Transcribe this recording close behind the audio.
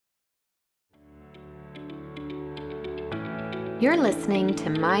You're listening to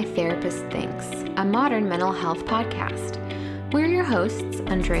My Therapist Thinks, a modern mental health podcast. We're your hosts,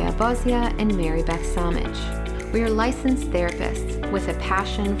 Andrea Bozia and Mary Beth Samich. We are licensed therapists with a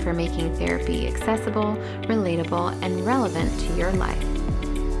passion for making therapy accessible, relatable, and relevant to your life.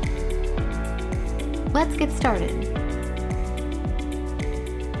 Let's get started.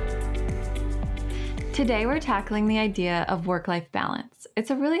 Today, we're tackling the idea of work-life balance. It's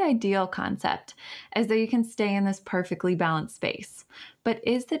a really ideal concept, as though you can stay in this perfectly balanced space. But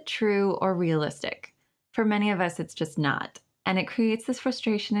is it true or realistic? For many of us, it's just not. And it creates this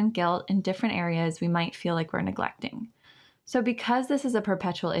frustration and guilt in different areas we might feel like we're neglecting. So because this is a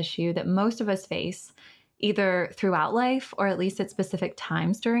perpetual issue that most of us face, either throughout life or at least at specific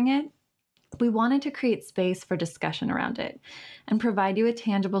times during it, we wanted to create space for discussion around it and provide you with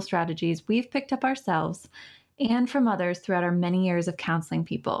tangible strategies we've picked up ourselves and from others throughout our many years of counseling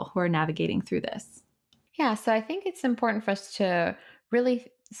people who are navigating through this. Yeah, so I think it's important for us to really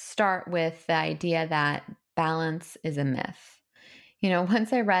start with the idea that balance is a myth.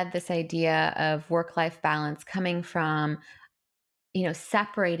 Once I read this idea of work-life balance coming from,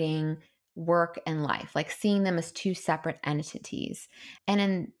 separating work and life, like seeing them as two separate entities. And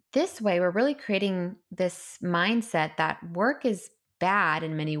in this way, we're really creating this mindset that work is bad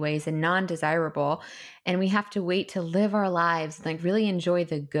in many ways and non-desirable. And we have to wait to live our lives and like really enjoy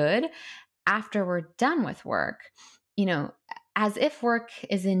the good after we're done with work, as if work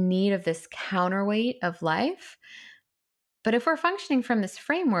is in need of this counterweight of life. But if we're functioning from this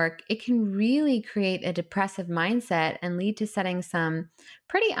framework, it can really create a depressive mindset and lead to setting some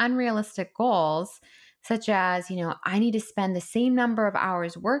pretty unrealistic goals, such as, I need to spend the same number of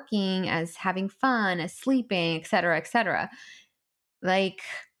hours working as having fun, as sleeping, et cetera, et cetera. Like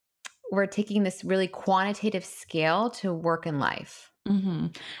we're taking this really quantitative scale to work and life. Mm-hmm.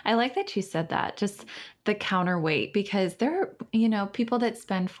 I like that you said that, just the counterweight, because there are, people that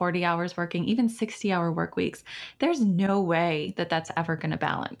spend 40 hours working, even 60-hour work weeks. There's no way that that's ever going to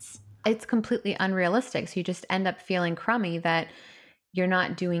balance. It's completely unrealistic. So you just end up feeling crummy that you're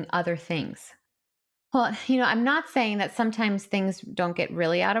not doing other things. Well, I'm not saying that sometimes things don't get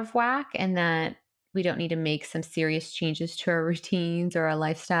really out of whack and that we don't need to make some serious changes to our routines or our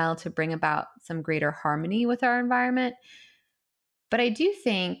lifestyle to bring about some greater harmony with our environment. But I do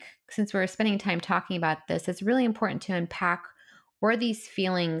think, since we're spending time talking about this, it's really important to unpack where these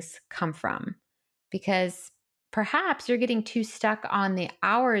feelings come from. Because perhaps you're getting too stuck on the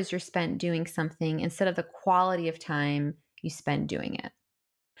hours you're spent doing something instead of the quality of time you spend doing it.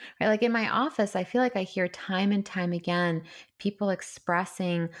 Right? Like in my office, I feel like I hear time and time again people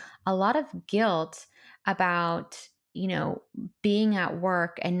expressing a lot of guilt about, being at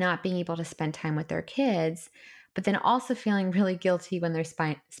work and not being able to spend time with their kids, but then also feeling really guilty when they're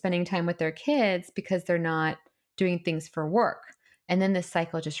spending time with their kids because they're not doing things for work. And then this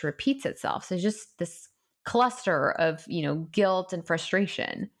cycle just repeats itself. So just this cluster of, guilt and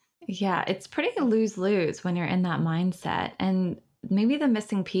frustration. Yeah, it's pretty lose-lose when you're in that mindset. And maybe the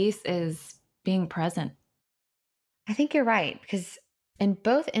missing piece is being present. I think you're right, because in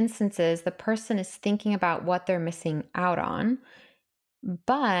both instances, the person is thinking about what they're missing out on.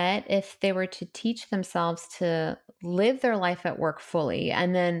 But if they were to teach themselves to live their life at work fully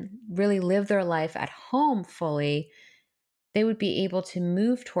and then really live their life at home fully, they would be able to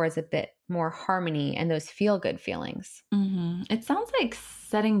move towards a bit more harmony and those feel-good feelings. Mm-hmm. It sounds like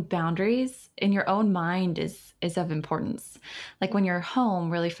setting boundaries in your own mind is of importance. Like when you're home,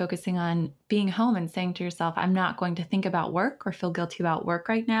 really focusing on being home and saying to yourself, I'm not going to think about work or feel guilty about work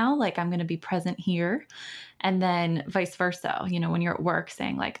right now. Like I'm going to be present here. And then vice versa, when you're at work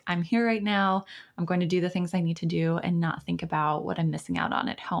saying like, I'm here right now, I'm going to do the things I need to do and not think about what I'm missing out on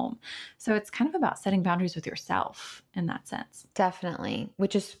at home. So it's kind of about setting boundaries with yourself in that sense. Definitely,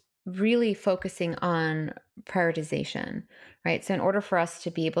 which is really focusing on prioritization, right? So in order for us to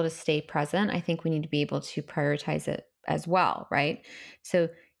be able to stay present, I think we need to be able to prioritize it as well, right? So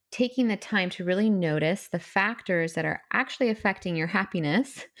taking the time to really notice the factors that are actually affecting your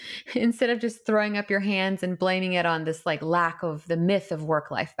happiness instead of just throwing up your hands and blaming it on this like lack of the myth of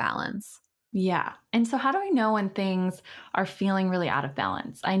work-life balance. Yeah. And so how do we know when things are feeling really out of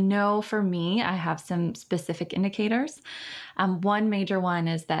balance? I know for me, I have some specific indicators. One major one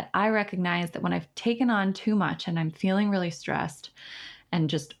is that I recognize that when I've taken on too much and I'm feeling really stressed and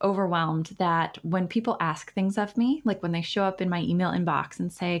just overwhelmed, that when people ask things of me, like when they show up in my email inbox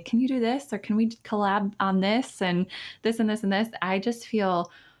and say, can you do this? Or can we collab on this and this and this and this? I just feel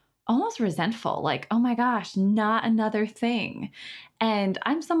almost resentful, like, oh my gosh, not another thing. And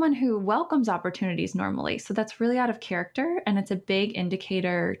I'm someone who welcomes opportunities normally. So that's really out of character. And it's a big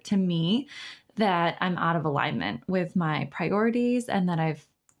indicator to me that I'm out of alignment with my priorities and that I've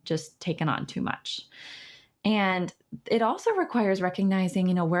just taken on too much. And it also requires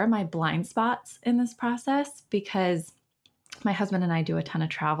recognizing, where are my blind spots in this process? Because my husband and I do a ton of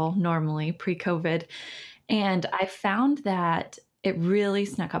travel normally pre COVID. And I found that it really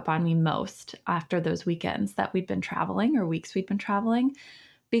snuck up on me most after those weekends that we'd been traveling or weeks we'd been traveling,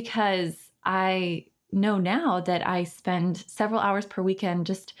 because I know now that I spend several hours per weekend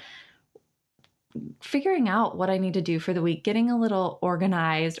just figuring out what I need to do for the week, getting a little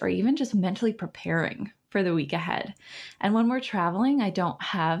organized, or even just mentally preparing for the week ahead. And when we're traveling, I don't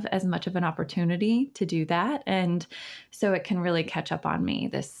have as much of an opportunity to do that. And so it can really catch up on me,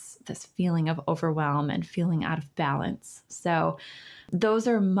 this feeling of overwhelm and feeling out of balance. So those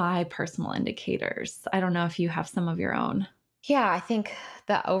are my personal indicators. I don't know if you have some of your own. Yeah, I think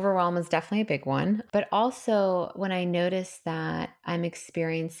the overwhelm is definitely a big one. But also, when I notice that I'm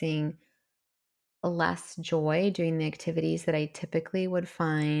experiencing less joy doing the activities that I typically would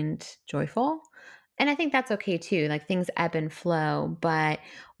find joyful. And I think that's okay too. Like things ebb and flow. But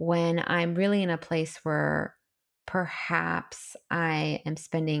when I'm really in a place where perhaps I am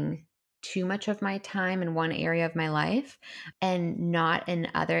spending too much of my time in one area of my life and not in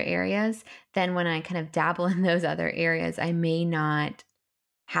other areas, then when I kind of dabble in those other areas, I may not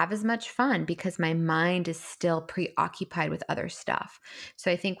have as much fun because my mind is still preoccupied with other stuff.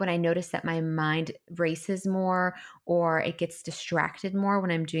 So I think when I notice that my mind races more or it gets distracted more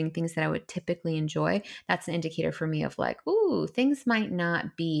when I'm doing things that I would typically enjoy, that's an indicator for me of like, ooh, things might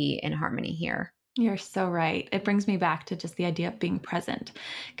not be in harmony here. You're so right. It brings me back to just the idea of being present.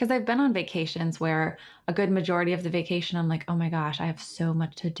 Because I've been on vacations where a good majority of the vacation, I'm like, oh my gosh, I have so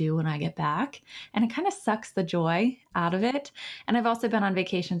much to do when I get back. And it kind of sucks the joy out of it. And I've also been on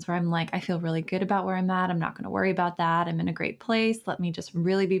vacations where I'm like, I feel really good about where I'm at. I'm not going to worry about that. I'm in a great place. Let me just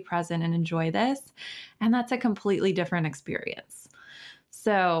really be present and enjoy this. And that's a completely different experience.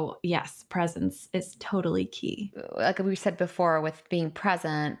 So, yes, presence is totally key. Like we said before, with being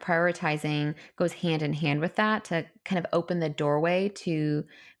present, prioritizing goes hand in hand with that to kind of open the doorway to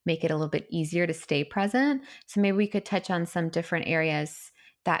make it a little bit easier to stay present. So maybe we could touch on some different areas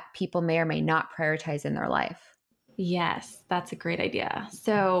that people may or may not prioritize in their life. Yes, that's a great idea.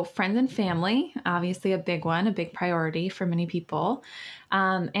 So, friends and family, obviously a big one, a big priority for many people,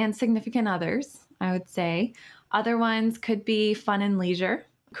 and significant others, I would say. Other ones could be fun and leisure,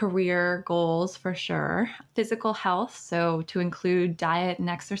 career goals for sure, physical health, so to include diet and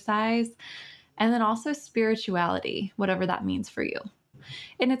exercise, and then also spirituality, whatever that means for you.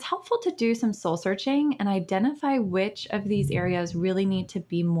 And it's helpful to do some soul searching and identify which of these areas really need to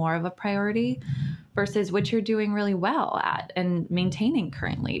be more of a priority versus which you're doing really well at and maintaining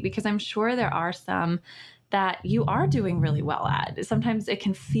currently, because I'm sure there are some that you are doing really well at. Sometimes it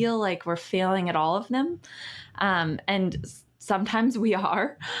can feel like we're failing at all of them. And sometimes we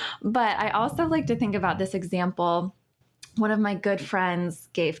are. But I also like to think about this example one of my good friends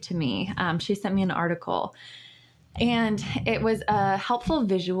gave to me. She sent me an article. And it was a helpful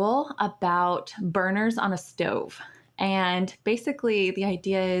visual about burners on a stove. And basically, the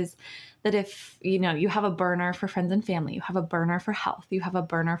idea is that if you have a burner for friends and family, you have a burner for health, you have a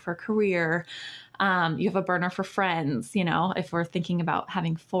burner for career, you have a burner for friends, if we're thinking about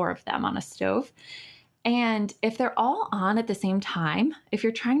having 4 of them on a stove. And if they're all on at the same time, if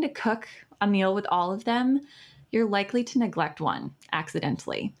you're trying to cook a meal with all of them, you're likely to neglect one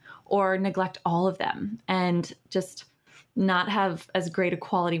accidentally or neglect all of them and just not have as great a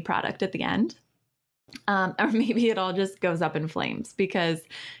quality product at the end. Or maybe it all just goes up in flames because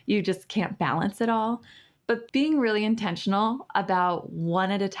you just can't balance it all. But being really intentional about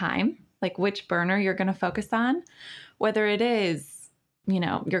one at a time, like which burner you're going to focus on, whether it is,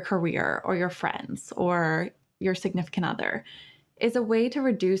 your career or your friends or your significant other, is a way to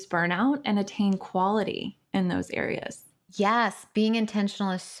reduce burnout and attain quality in those areas. Yes, being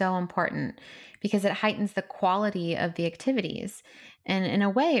intentional is so important because it heightens the quality of the activities. And in a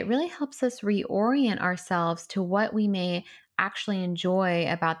way, it really helps us reorient ourselves to what we may actually enjoy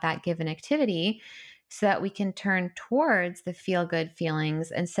about that given activity so that we can turn towards the feel good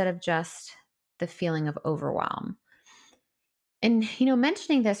feelings instead of just the feeling of overwhelm. And,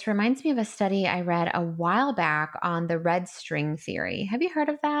 mentioning this reminds me of a study I read a while back on the red string theory. Have you heard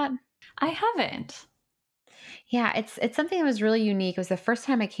of that? I haven't. Yeah, it's something that was really unique. It was the first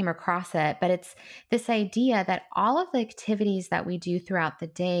time I came across it, but it's this idea that all of the activities that we do throughout the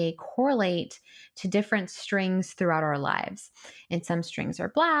day correlate to different strings throughout our lives. And some strings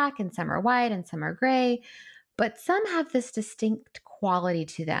are black and some are white and some are gray. But some have this distinct quality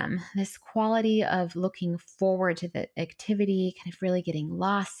to them, this quality of looking forward to the activity, kind of really getting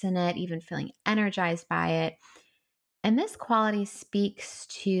lost in it, even feeling energized by it. And this quality speaks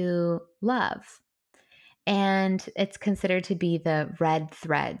to love. And it's considered to be the red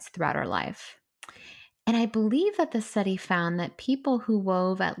threads throughout our life. And I believe that the study found that people who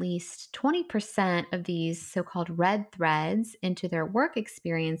wove at least 20% of these so called red threads into their work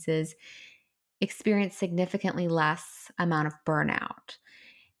experiences experience significantly less amount of burnout.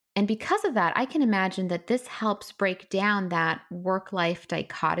 And because of that, I can imagine that this helps break down that work life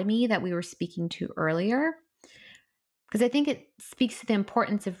dichotomy that we were speaking to earlier. Because I think it speaks to the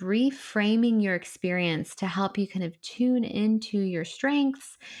importance of reframing your experience to help you kind of tune into your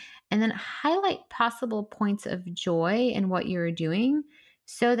strengths and then highlight possible points of joy in what you're doing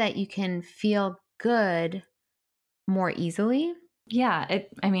so that you can feel good more easily. Yeah,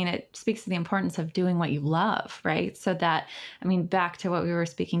 it speaks to the importance of doing what you love, right? So that, back to what we were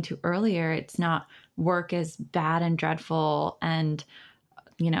speaking to earlier, it's not work as bad and dreadful and,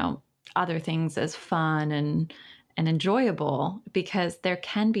 you know, other things as fun and enjoyable, because there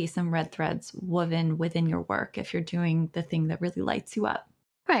can be some red threads woven within your work if you're doing the thing that really lights you up.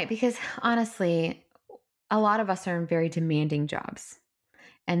 Right. Because honestly, a lot of us are in very demanding jobs.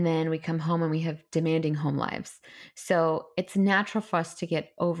 And then we come home and we have demanding home lives. So it's natural for us to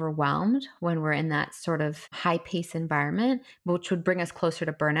get overwhelmed when we're in that sort of high pace environment, which would bring us closer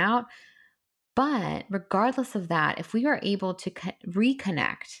to burnout. But regardless of that, if we are able to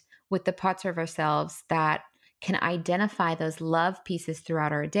reconnect with the parts of ourselves that can identify those love pieces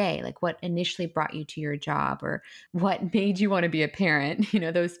throughout our day, like what initially brought you to your job or what made you want to be a parent,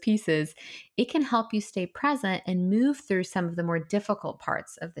 those pieces, it can help you stay present and move through some of the more difficult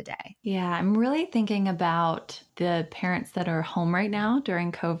parts of the day. Yeah, I'm really thinking about the parents that are home right now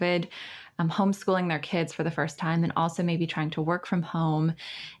during COVID, homeschooling their kids for the first time, and also maybe trying to work from home,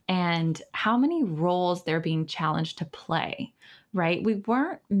 and how many roles they're being challenged to play, right? We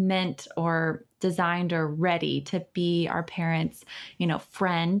weren't meant or designed or ready to be our parents,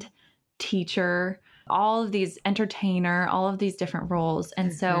 friend, teacher, all of these entertainer, all of these different roles.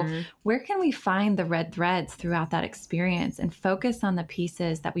 And so, Mhm. where can we find the red threads throughout that experience and focus on the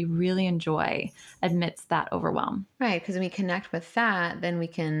pieces that we really enjoy amidst that overwhelm? Right. Because when we connect with that, then we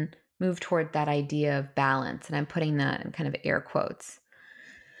can move toward that idea of balance. And I'm putting that in kind of air quotes.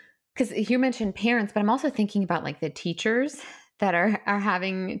 Because you mentioned parents, but I'm also thinking about like the teachers that are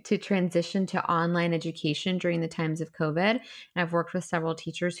having to transition to online education during the times of COVID. And I've worked with several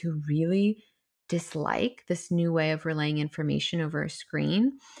teachers who really dislike this new way of relaying information over a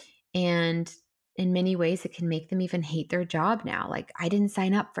screen. And in many ways, it can make them even hate their job now. Like, I didn't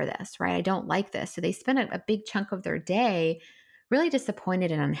sign up for this, right? I don't like this. So they spend a big chunk of their day really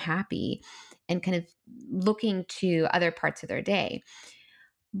disappointed and unhappy and kind of looking to other parts of their day.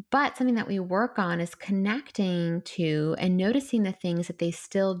 But something that we work on is connecting to and noticing the things that they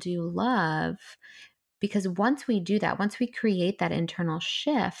still do love. Because once we do that, once we create that internal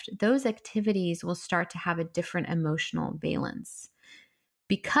shift, those activities will start to have a different emotional valence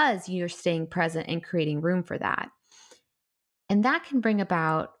because you're staying present and creating room for that. And that can bring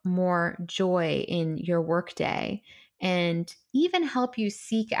about more joy in your workday and even help you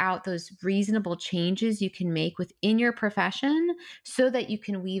seek out those reasonable changes you can make within your profession so that you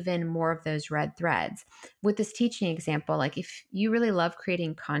can weave in more of those red threads. With this teaching example, like if you really love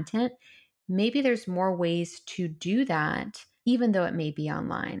creating content, maybe there's more ways to do that, even though it may be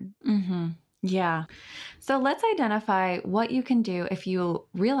online. Hmm. Yeah. So let's identify what you can do if you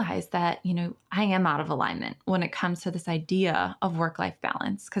realize that, I am out of alignment when it comes to this idea of work life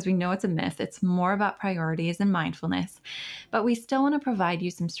balance, because we know it's a myth. It's more about priorities and mindfulness. But we still want to provide you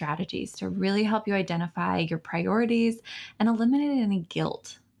some strategies to really help you identify your priorities and eliminate any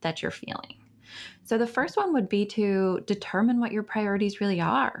guilt that you're feeling. So the first one would be to determine what your priorities really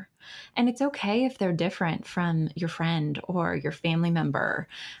are. And it's okay if they're different from your friend or your family member.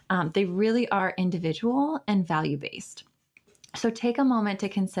 They really are individual and value based. So take a moment to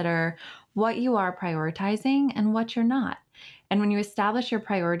consider what you are prioritizing and what you're not. And when you establish your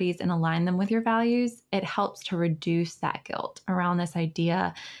priorities and align them with your values, it helps to reduce that guilt around this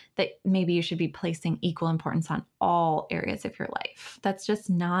idea that maybe you should be placing equal importance on all areas of your life. That's just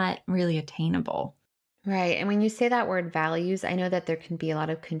not really attainable. Right. And when you say that word values, I know that there can be a lot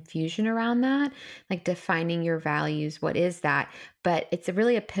of confusion around that, like defining your values. What is that? But it's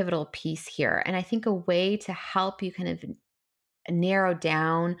really a pivotal piece here. And I think a way to help you kind of narrow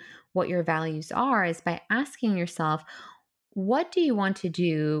down what your values are is by asking yourself, what do you want to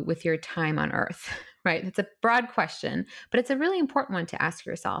do with your time on earth? right? It's a broad question, but it's a really important one to ask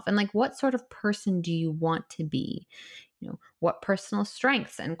yourself. And like, what sort of person do you want to be? What personal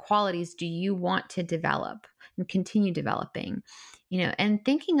strengths and qualities do you want to develop and continue developing? And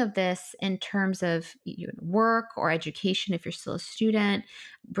thinking of this in terms of work or education, if you're still a student,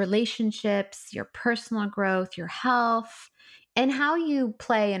 relationships, your personal growth, your health, and how you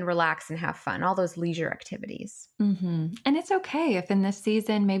play and relax and have fun, all those leisure activities. And it's okay if in this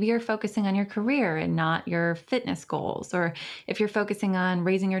season, maybe you're focusing on your career and not your fitness goals, or if you're focusing on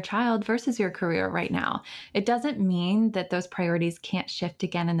raising your child versus your career right now. It doesn't mean that those priorities can't shift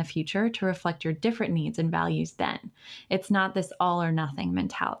again in the future to reflect your different needs and values then. It's not this all or nothing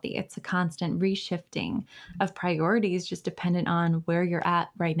mentality, it's a constant reshifting of priorities just dependent on where you're at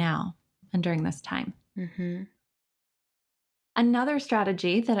right now and during this time. Hmm. Another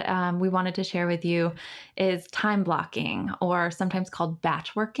strategy that we wanted to share with you is time blocking, or sometimes called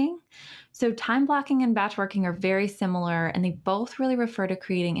batch working. So, time blocking and batch working are very similar, and they both really refer to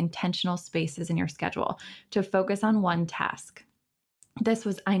creating intentional spaces in your schedule to focus on one task. This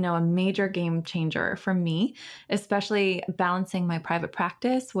was, I know, a major game changer for me, especially balancing my private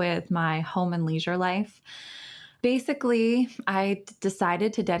practice with my home and leisure life. Basically,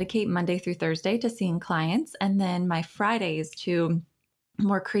 decided to dedicate Monday through Thursday to seeing clients and then my Fridays to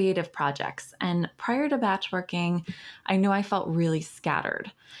more creative projects. And prior to batch working, I know I felt really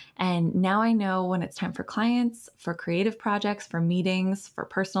scattered. And now I know when it's time for clients, for creative projects, for meetings, for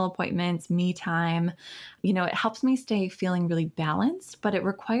personal appointments, me time. It helps me stay feeling really balanced, but it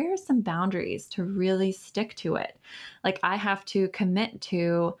requires some boundaries to really stick to it. Like I have to commit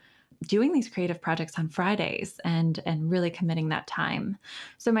to doing these creative projects on Fridays and really committing that time.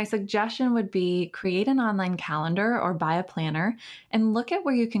 So my suggestion would be create an online calendar or buy a planner and look at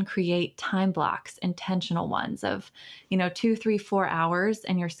where you can create time blocks, intentional ones of, 2, 3, 4 hours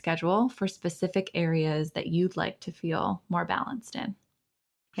in your schedule for specific areas that you'd like to feel more balanced in.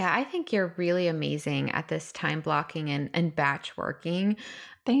 Yeah, I think you're really amazing at this time blocking and batch working.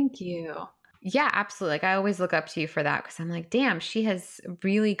 Thank you. Yeah, absolutely. Like I always look up to you for that because I'm like, damn, she has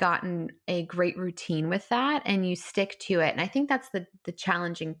really gotten a great routine with that and you stick to it. And I think that's the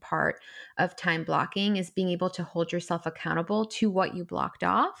challenging part of time blocking is being able to hold yourself accountable to what you blocked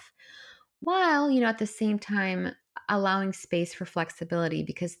off while, at the same time allowing space for flexibility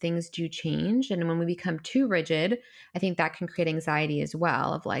because things do change. And when we become too rigid, I think that can create anxiety as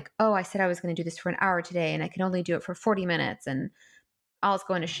well of like, oh, I said I was going to do this for an hour today and I can only do it for 40 minutes and all's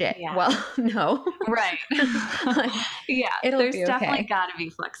going to shit. Yeah. Well, no. Right. Like, Yeah, it'll there's be definitely okay. got to be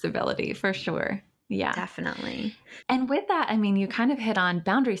flexibility for sure. Yeah. Definitely. And with that, I mean, you kind of hit on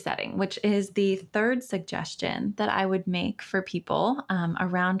boundary setting, which is the third suggestion that I would make for people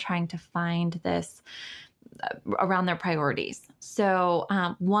around trying to find this around their priorities. So,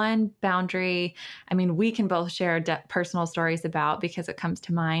 one boundary, I mean, we can both share personal stories about because it comes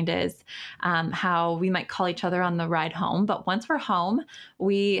to mind is how we might call each other on the ride home. But once we're home,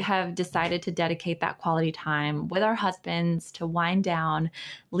 we have decided to dedicate that quality time with our husbands to wind down,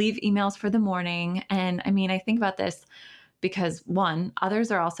 leave emails for the morning. And I mean, I think about this because one, others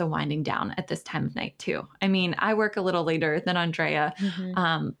are also winding down at this time of night too. I mean, I work a little later than Andrea,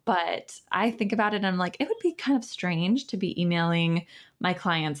 Mhm. but I think about it and I'm like, it would be kind of strange to be emailing my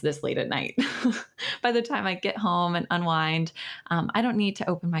clients this late at night. By the time I get home and unwind, I don't need to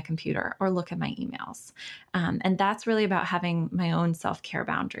open my computer or look at my emails. And that's really about having my own self care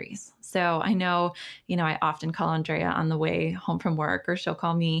boundaries. So I know, I often call Andrea on the way home from work, or she'll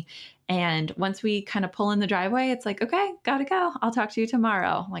call me. And once we kind of pull in the driveway, it's like, okay, gotta go. I'll talk to you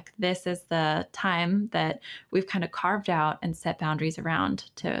tomorrow. Like, this is the time that we've kind of carved out and set boundaries around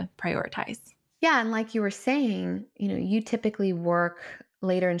to prioritize. Yeah, and like you were saying, you typically work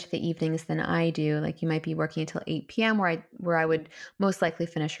later into the evenings than I do. Like you might be working until 8 p.m. where I would most likely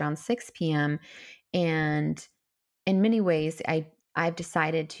finish around 6 p.m. And in many ways, I've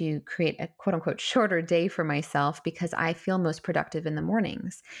decided to create a quote unquote shorter day for myself because I feel most productive in the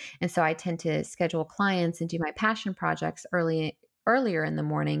mornings. And so I tend to schedule clients and do my passion projects earlier in the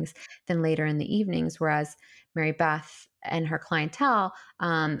mornings than later in the evenings. Whereas Mary Beth and her clientele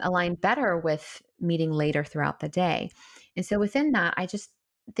align better with meeting later throughout the day. And so within that, I just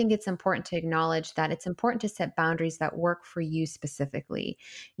think it's important to acknowledge that it's important to set boundaries that work for you specifically.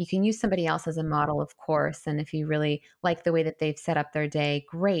 You can use somebody else as a model, of course, and if you really like the way that they've set up their day,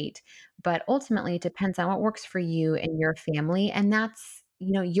 great. But ultimately, it depends on what works for you and your family, and that's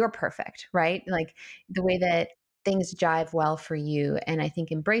you're perfect, right? Like the way that things jive well for you, and I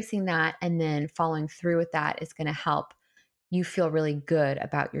think embracing that and then following through with that is going to help you feel really good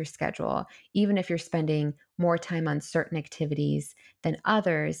about your schedule. Even if you're spending more time on certain activities than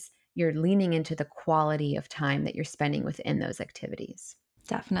others, you're leaning into the quality of time that you're spending within those activities.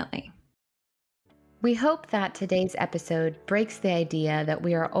 Definitely. We hope that today's episode breaks the idea that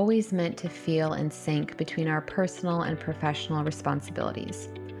we are always meant to feel in sync between our personal and professional responsibilities.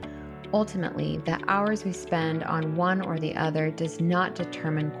 Ultimately, the hours we spend on one or the other does not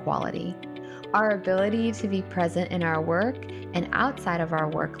determine quality. Our ability to be present in our work and outside of our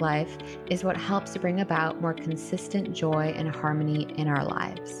work life is what helps to bring about more consistent joy and harmony in our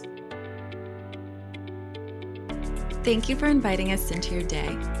lives. Thank you for inviting us into your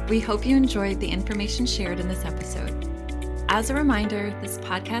day. We hope you enjoyed the information shared in this episode. As a reminder, this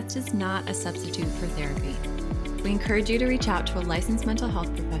podcast is not a substitute for therapy. We encourage you to reach out to a licensed mental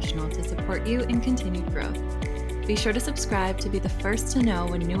health professional to support you in continued growth. Be sure to subscribe to be the first to know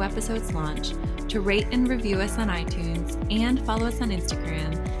when new episodes launch, to rate and review us on iTunes, and follow us on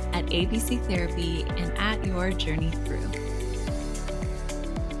Instagram at ABC Therapy and at Your Journey Through.